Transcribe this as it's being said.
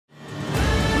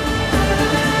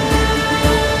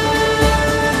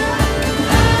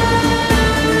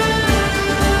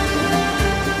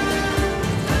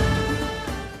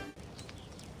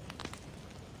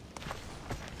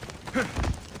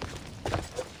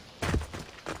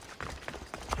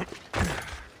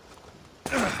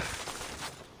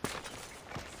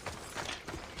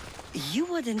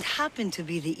wouldn't happen to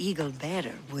be the eagle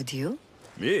bearer, would you?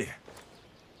 Me?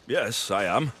 Yes, I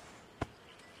am.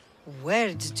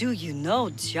 Words do you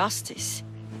know, Justice?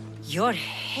 Your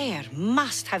hair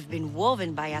must have been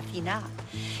woven by Athena.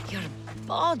 Your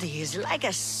body is like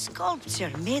a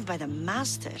sculpture made by the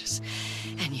masters.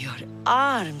 And your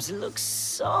arms look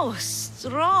so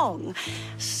strong.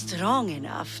 Strong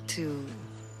enough to...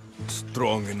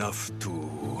 Strong enough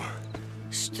to...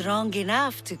 Strong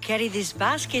enough to carry this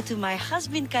basket to my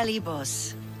husband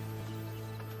Kalybos.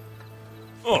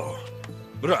 Oh,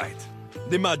 right.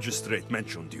 The magistrate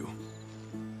mentioned you.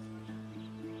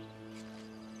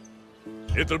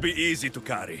 It'll be easy to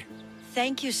carry.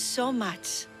 Thank you so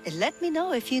much. Let me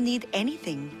know if you need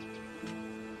anything.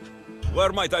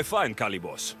 Where might I find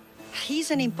Kalybos?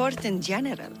 He's an important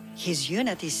general. His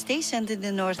unit is stationed in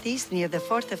the northeast near the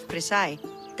fort of Presai,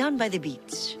 down by the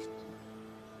beach.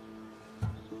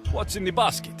 What's in the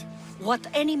basket? What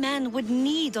any man would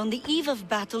need on the eve of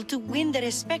battle to win the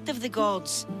respect of the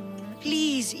gods.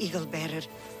 Please, Eagle Bearer.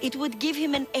 It would give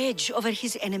him an edge over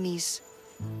his enemies.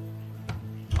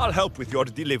 I'll help with your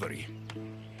delivery.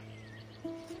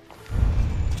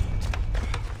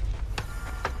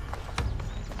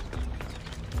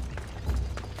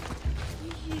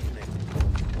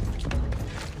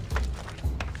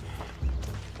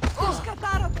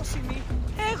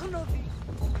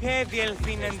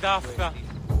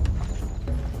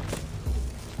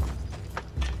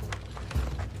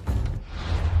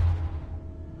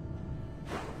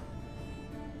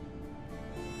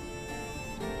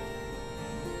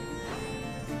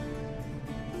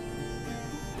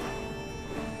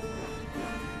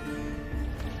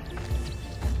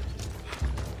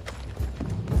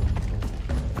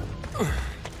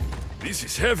 This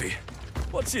is heavy.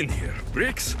 What's in here?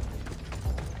 Bricks?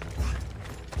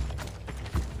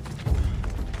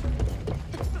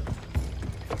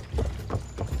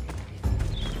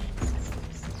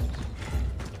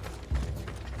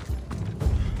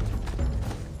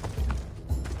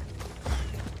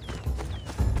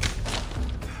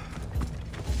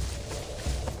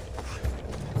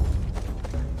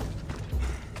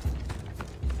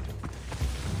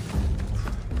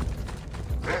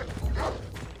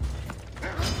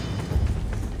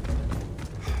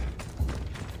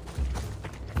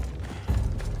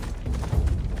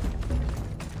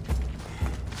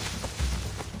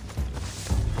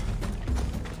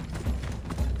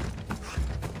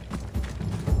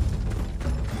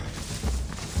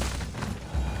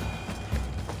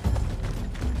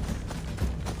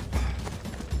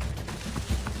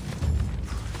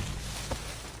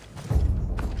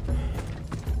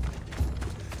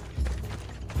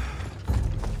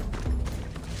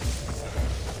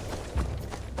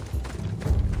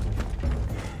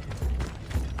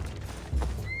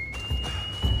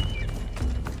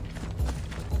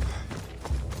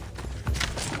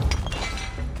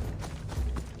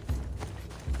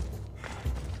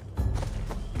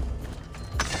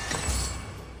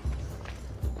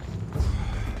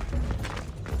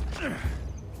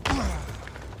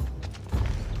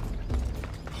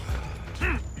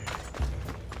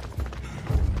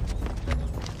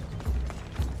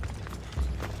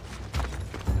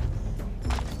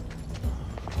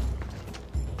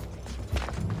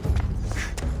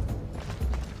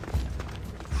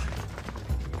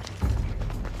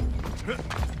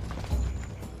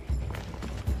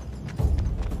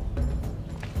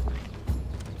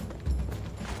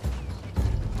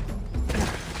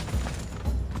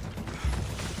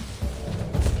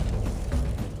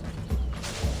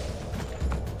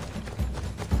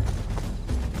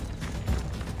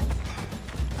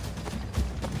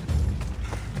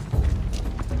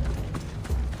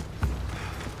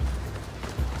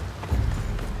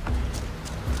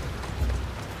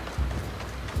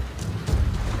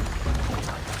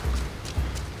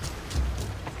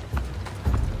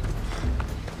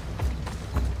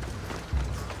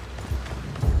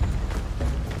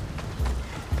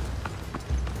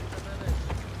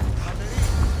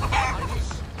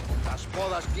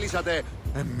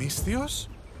 A Misthios?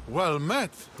 Well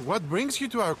met. What brings you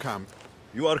to our camp?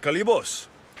 You are Kalybos.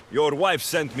 Your wife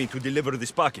sent me to deliver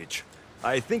this package.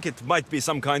 I think it might be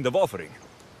some kind of offering.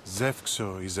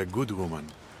 Zevxo is a good woman.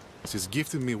 She's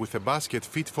gifted me with a basket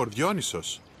fit for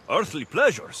Dionysos. Earthly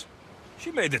pleasures?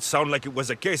 She made it sound like it was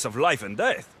a case of life and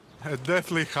death. A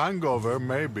deathly hangover,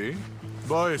 maybe.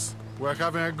 Boys, we're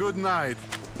having a good night.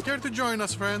 Care to join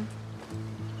us, friend?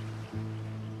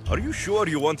 Are you sure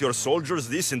you want your soldiers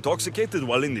this intoxicated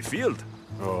while in the field?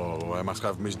 Oh, I must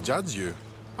have misjudged you.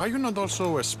 Are you not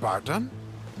also a Spartan?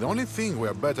 The only thing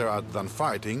we're better at than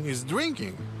fighting is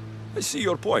drinking. I see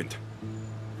your point.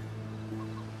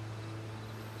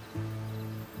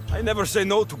 I never say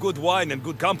no to good wine and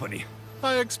good company.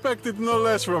 I expected no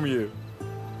less from you.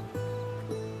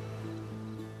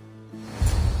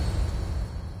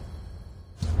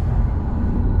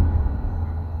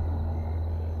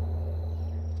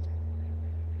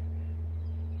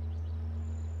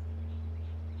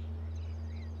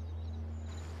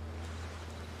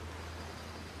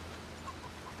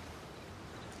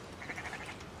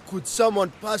 Could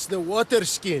someone pass the water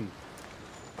skin?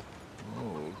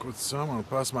 Oh, could someone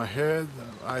pass my head?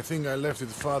 I think I left it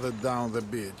farther down the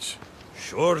beach.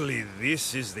 Surely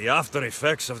this is the after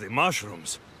effects of the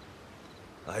mushrooms.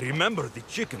 I remember the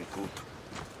chicken coop.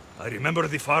 I remember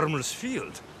the farmer's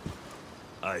field.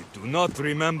 I do not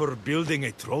remember building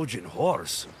a Trojan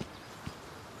horse.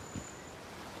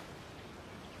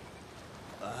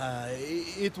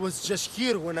 It was just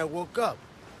here when I woke up.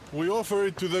 We offer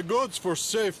it to the gods for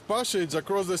safe passage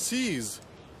across the seas.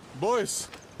 Boys,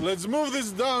 let's move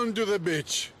this down to the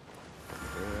beach.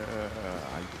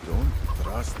 I don't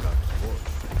trust that horse.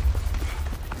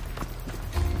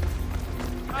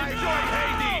 Enjoy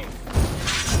Hades!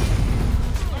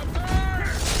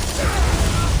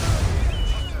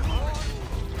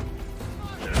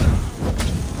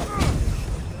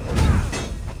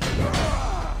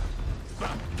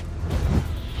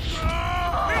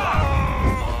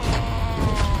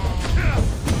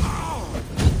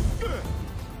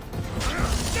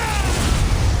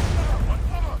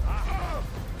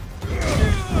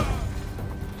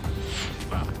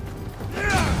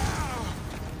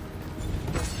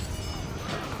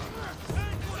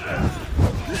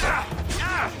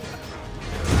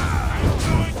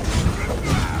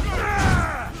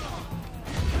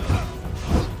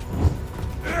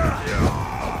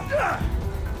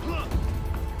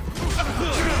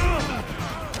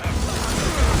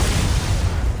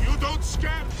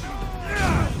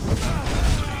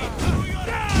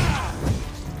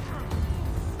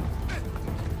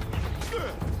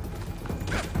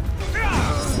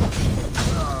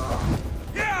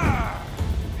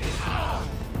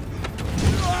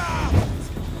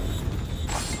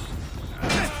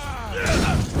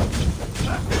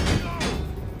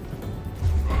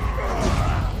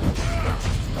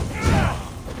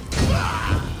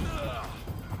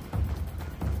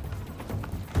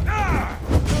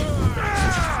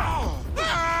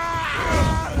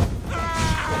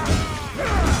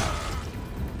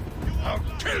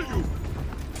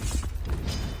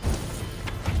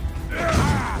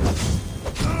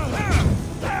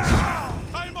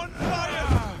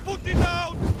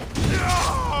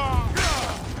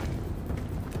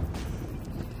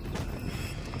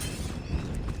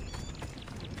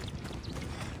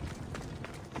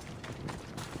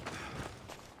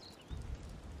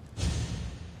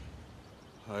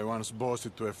 I once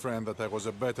boasted to a friend that I was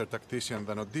a better tactician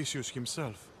than Odysseus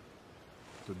himself.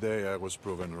 Today I was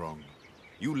proven wrong.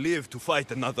 You live to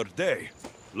fight another day.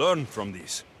 Learn from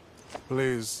this.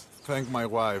 Please, thank my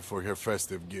wife for her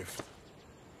festive gift.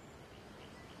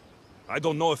 I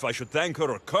don't know if I should thank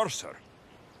her or curse her.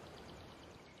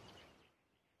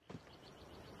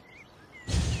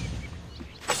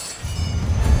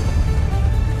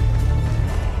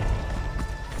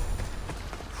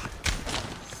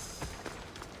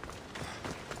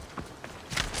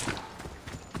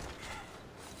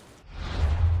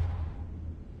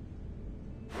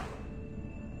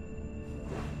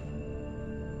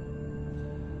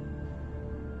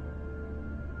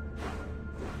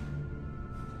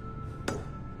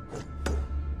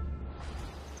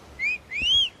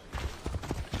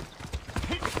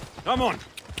 Come on!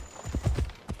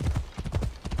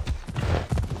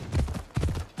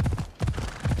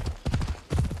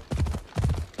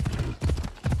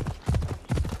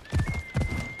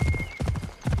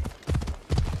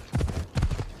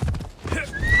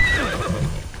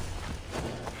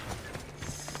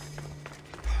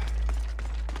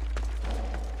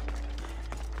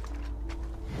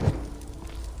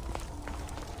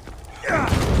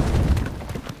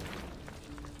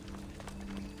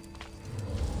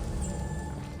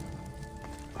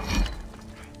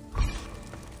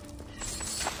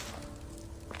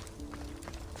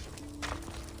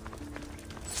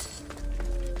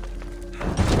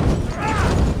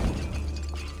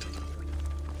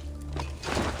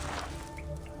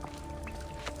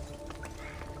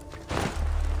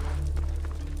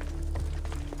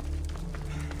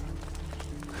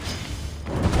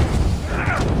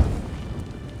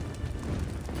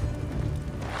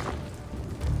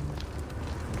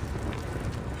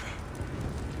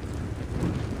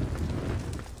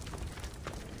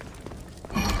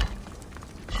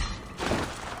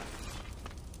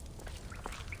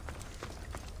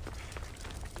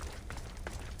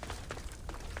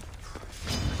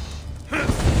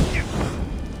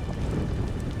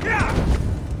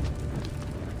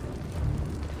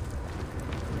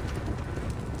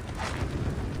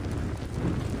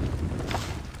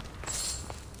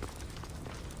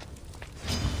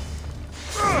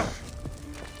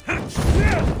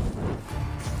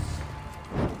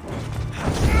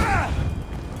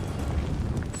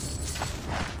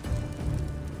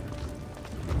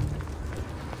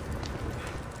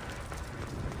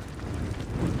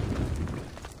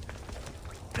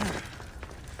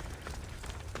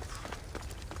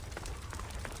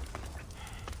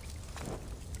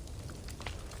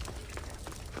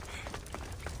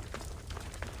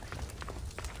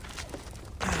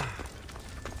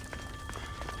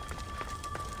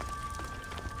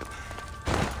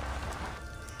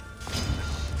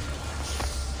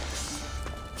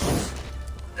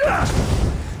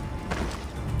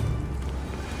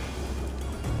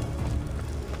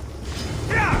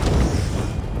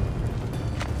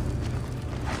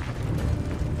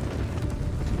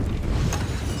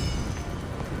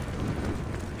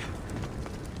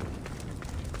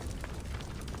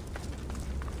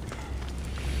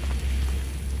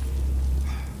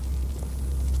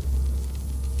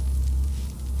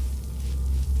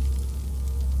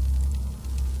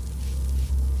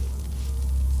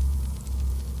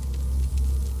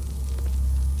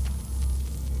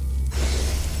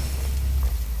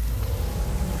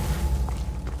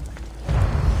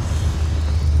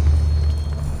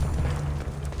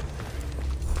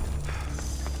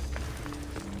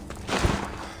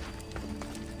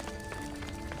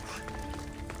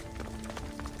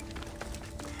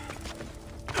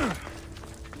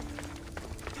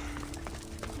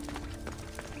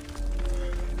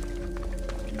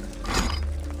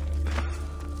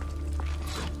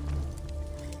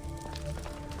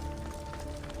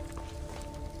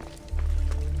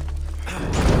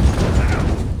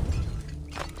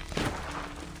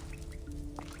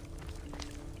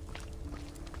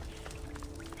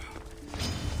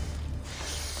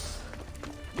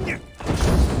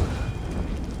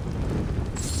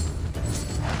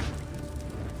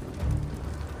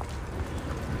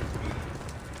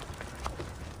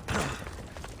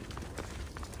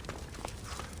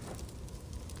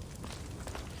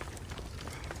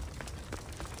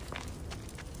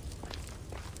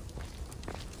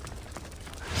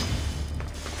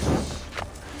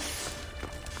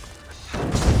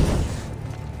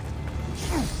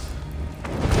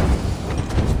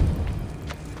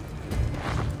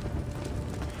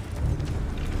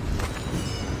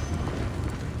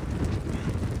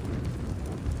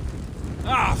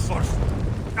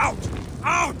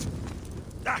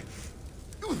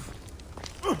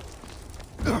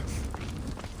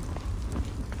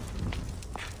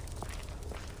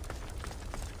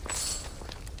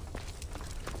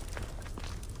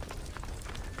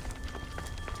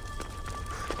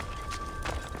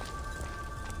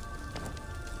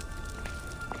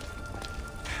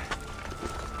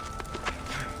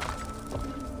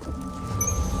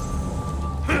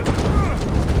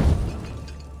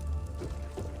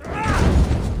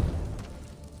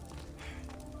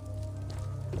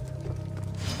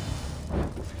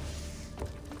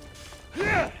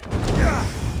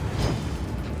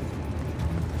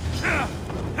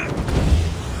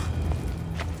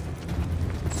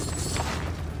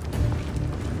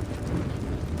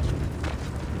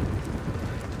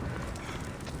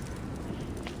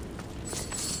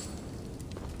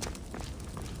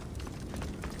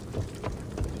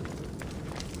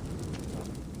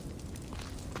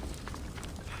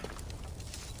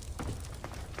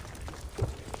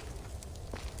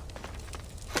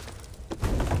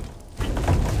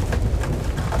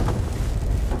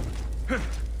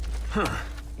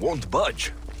 Won't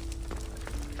budge.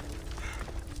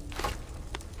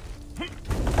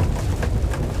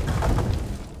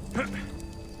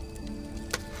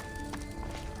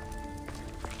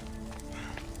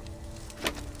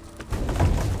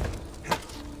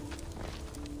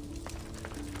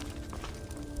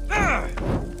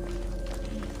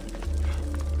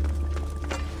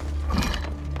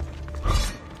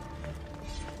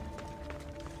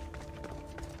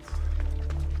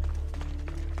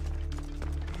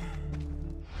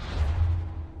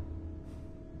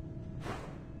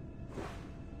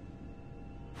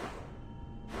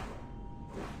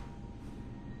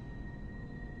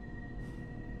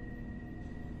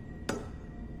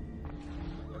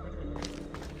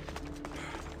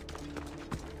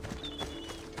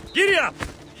 Giddy up!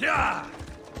 Yeah!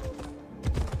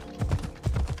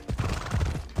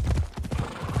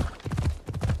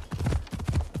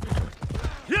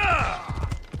 Yeah!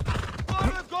 For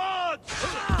the gods!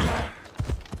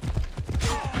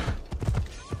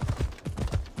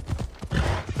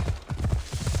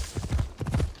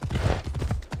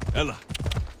 Ella.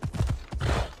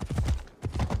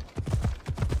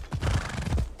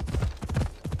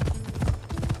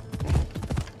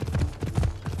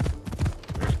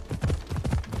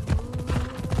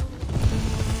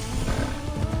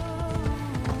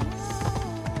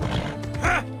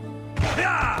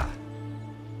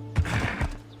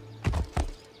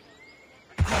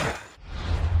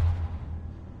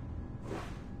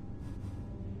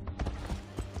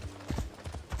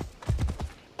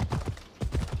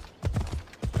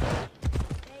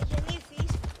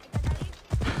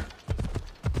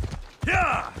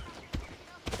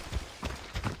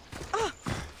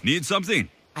 Need something?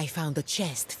 I found a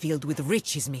chest filled with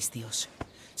riches, Misthios.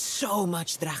 So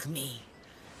much drachmi.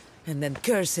 And then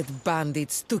cursed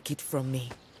bandits took it from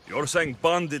me. You're saying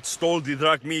bandits stole the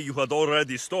drachmi you had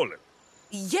already stolen?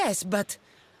 Yes, but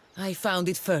I found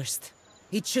it first.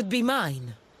 It should be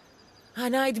mine.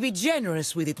 And I'd be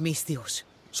generous with it, Misthios.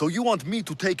 So you want me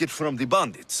to take it from the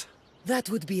bandits? That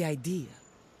would be ideal.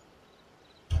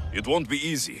 It won't be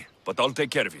easy, but I'll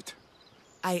take care of it.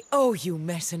 I owe you,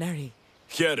 mercenary.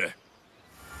 Here.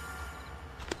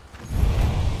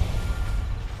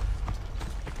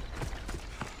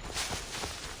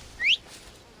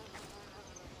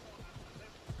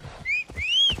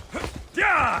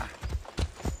 Yeah!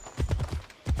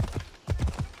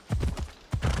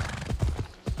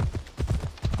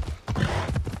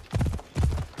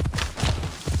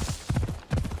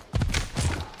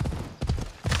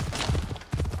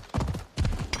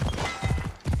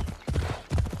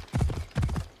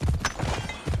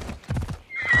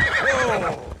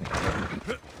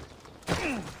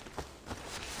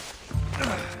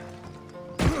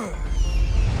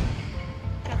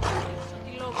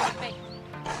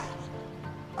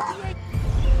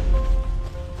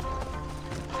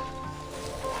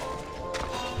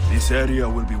 This area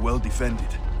will be well defended.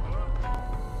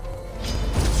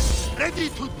 Ready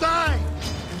to die!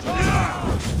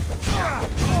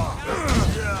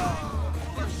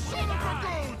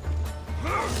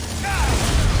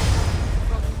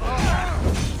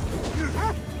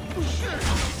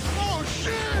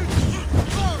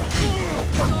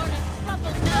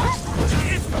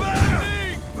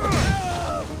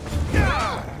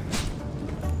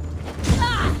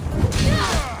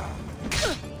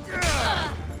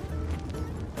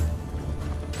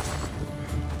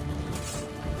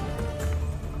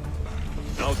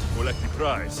 Now to collect the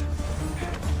prize.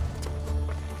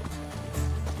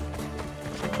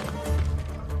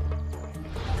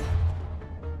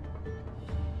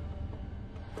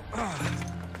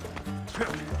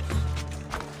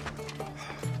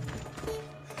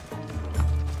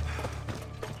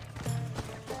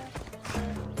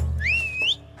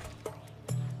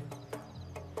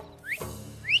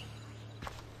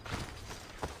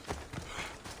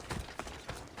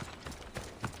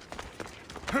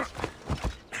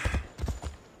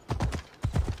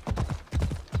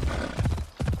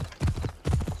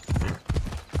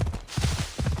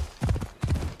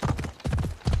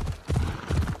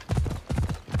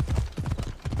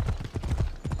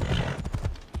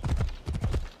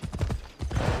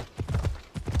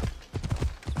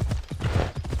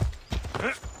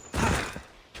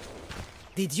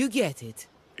 Did you get it?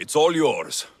 It's all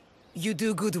yours. You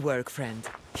do good work, friend.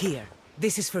 Here,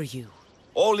 this is for you.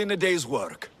 All in a day's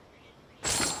work.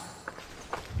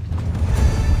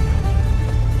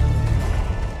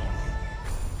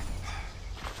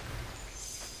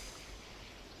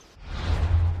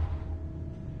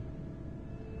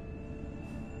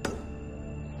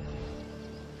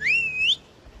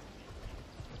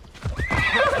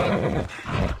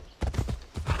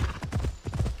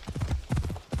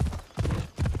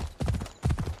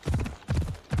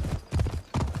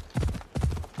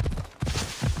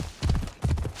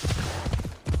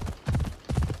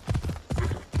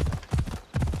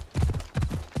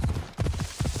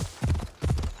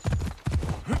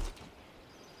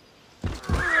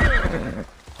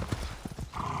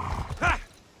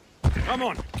 Come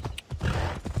on!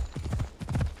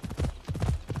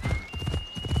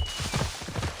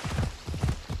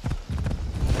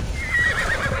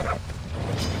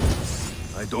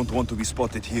 I don't want to be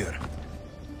spotted here.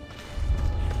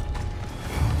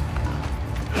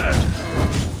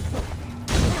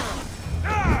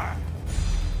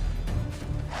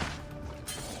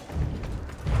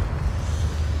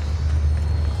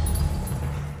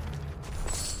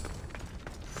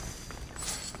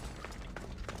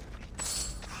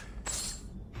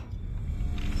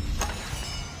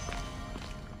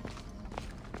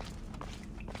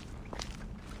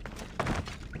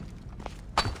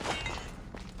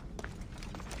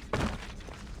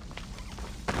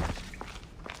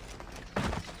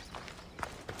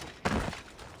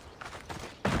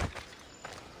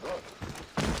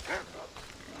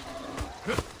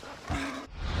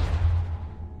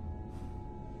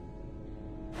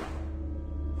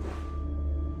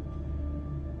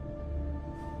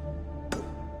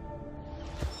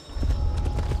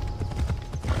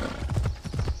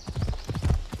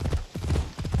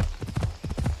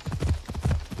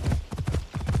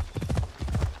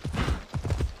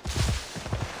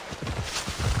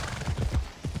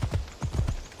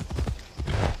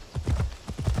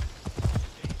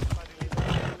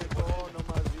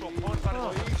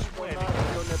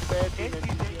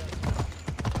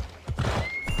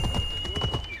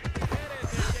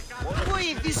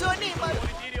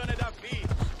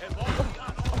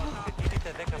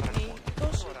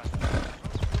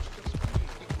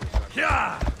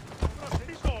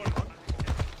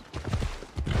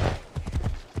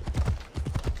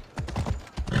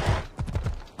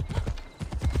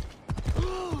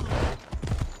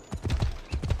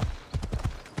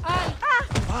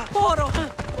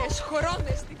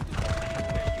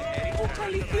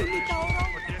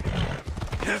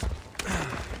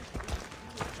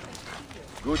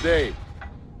 Good day.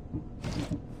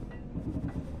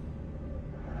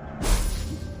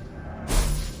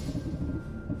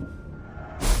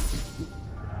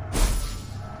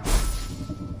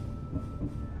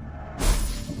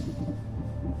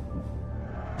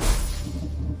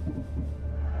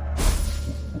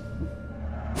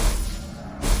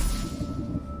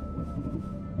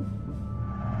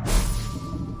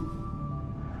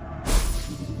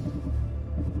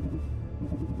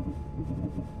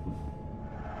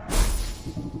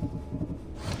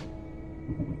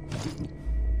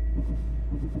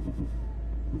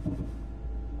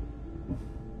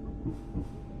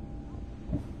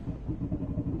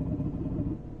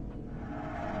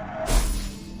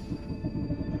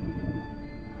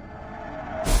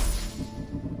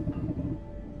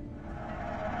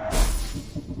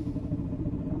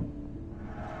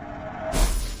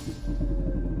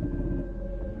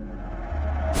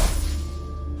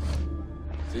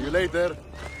 See you later.